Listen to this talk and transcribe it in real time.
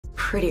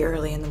pretty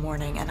early in the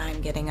morning, and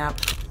I'm getting up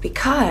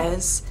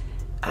because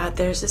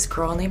there's this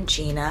girl named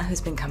Gina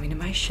who's been coming to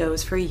my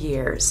shows for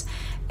years,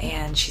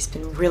 and she's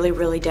been really,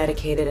 really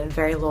dedicated and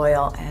very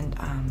loyal. And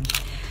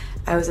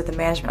I was at the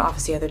management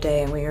office the other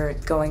day, and we were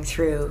going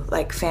through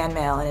like fan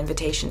mail and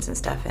invitations and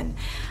stuff, and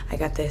I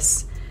got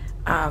this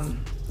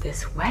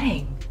this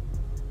wedding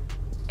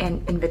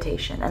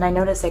invitation, and I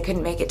noticed I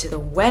couldn't make it to the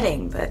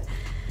wedding, but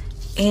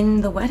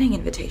in the wedding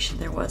invitation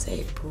there was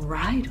a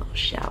bridal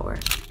shower.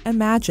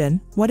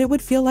 Imagine what it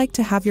would feel like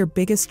to have your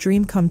biggest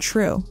dream come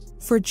true.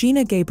 For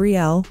Gina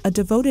Gabrielle, a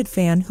devoted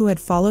fan who had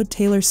followed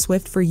Taylor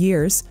Swift for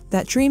years,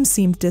 that dream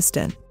seemed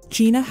distant.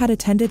 Gina had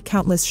attended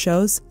countless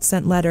shows,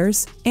 sent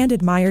letters, and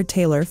admired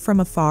Taylor from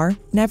afar,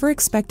 never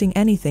expecting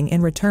anything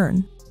in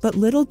return. But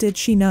little did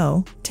she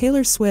know,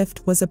 Taylor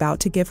Swift was about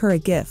to give her a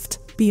gift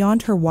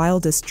beyond her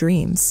wildest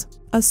dreams.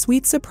 A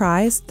sweet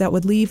surprise that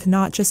would leave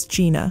not just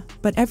Gina,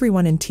 but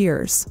everyone in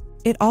tears.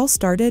 It all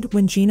started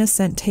when Gina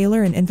sent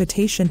Taylor an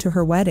invitation to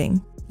her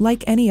wedding.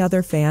 Like any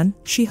other fan,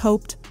 she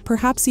hoped,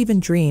 perhaps even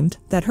dreamed,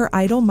 that her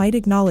idol might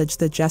acknowledge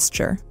the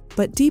gesture.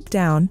 But deep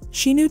down,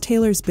 she knew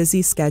Taylor's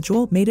busy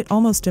schedule made it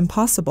almost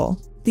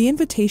impossible. The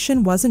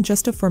invitation wasn't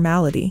just a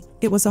formality,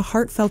 it was a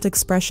heartfelt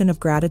expression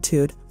of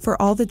gratitude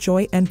for all the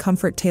joy and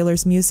comfort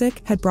Taylor's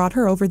music had brought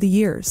her over the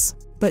years.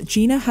 But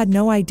Gina had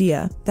no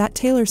idea that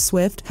Taylor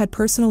Swift had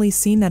personally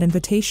seen that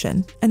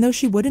invitation, and though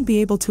she wouldn't be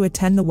able to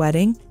attend the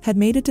wedding, had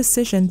made a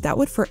decision that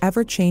would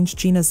forever change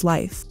Gina's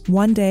life.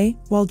 One day,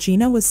 while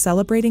Gina was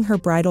celebrating her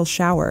bridal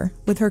shower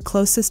with her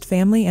closest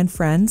family and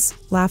friends,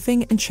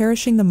 laughing and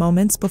cherishing the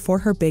moments before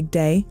her big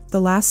day, the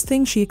last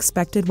thing she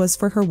expected was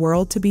for her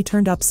world to be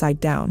turned upside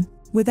down.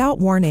 Without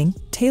warning,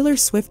 Taylor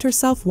Swift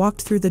herself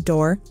walked through the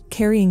door,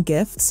 carrying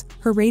gifts,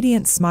 her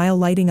radiant smile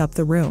lighting up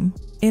the room.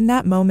 In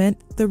that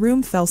moment, the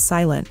room fell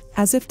silent,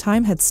 as if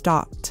time had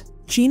stopped.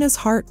 Gina's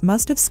heart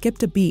must have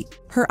skipped a beat,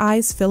 her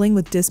eyes filling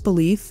with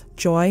disbelief,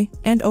 joy,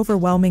 and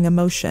overwhelming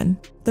emotion.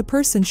 The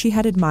person she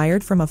had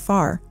admired from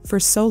afar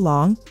for so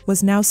long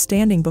was now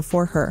standing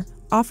before her,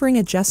 offering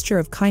a gesture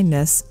of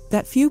kindness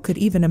that few could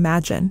even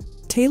imagine.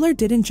 Taylor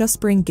didn't just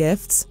bring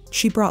gifts,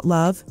 she brought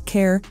love,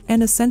 care,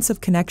 and a sense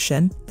of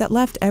connection that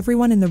left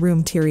everyone in the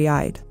room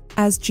teary-eyed.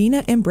 As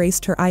Gina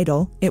embraced her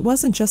idol, it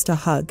wasn't just a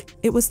hug,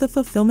 it was the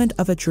fulfillment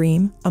of a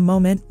dream, a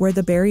moment where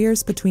the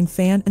barriers between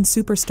fan and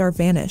superstar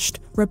vanished,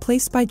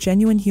 replaced by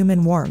genuine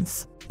human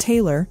warmth.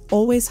 Taylor,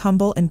 always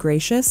humble and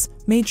gracious,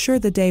 made sure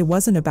the day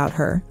wasn't about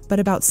her, but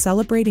about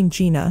celebrating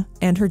Gina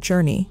and her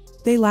journey.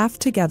 They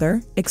laughed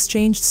together,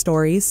 exchanged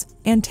stories,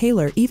 and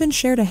Taylor even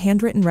shared a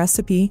handwritten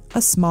recipe,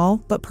 a small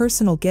but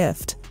personal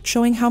gift,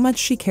 showing how much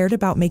she cared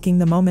about making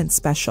the moment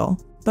special.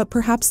 But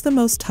perhaps the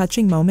most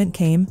touching moment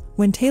came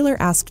when Taylor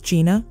asked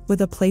Gina,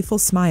 with a playful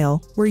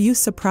smile, "Were you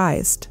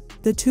surprised?"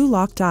 The two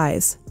locked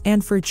eyes,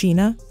 and for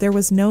Gina, there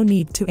was no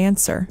need to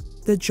answer.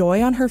 The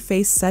joy on her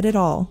face said it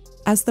all.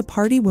 As the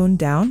party wound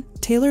down,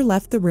 Taylor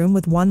left the room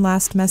with one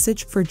last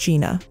message for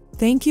Gina.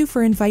 "Thank you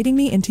for inviting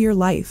me into your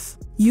life.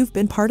 You've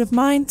been part of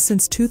mine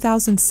since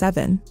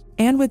 2007.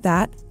 And with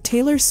that,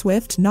 Taylor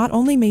Swift not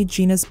only made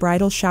Gina's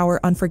bridal shower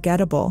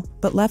unforgettable,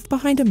 but left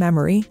behind a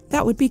memory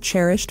that would be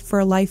cherished for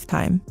a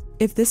lifetime.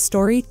 If this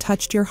story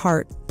touched your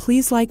heart,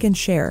 please like and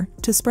share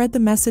to spread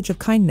the message of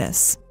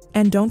kindness.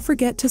 And don't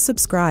forget to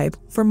subscribe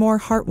for more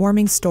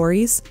heartwarming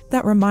stories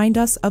that remind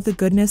us of the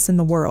goodness in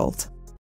the world.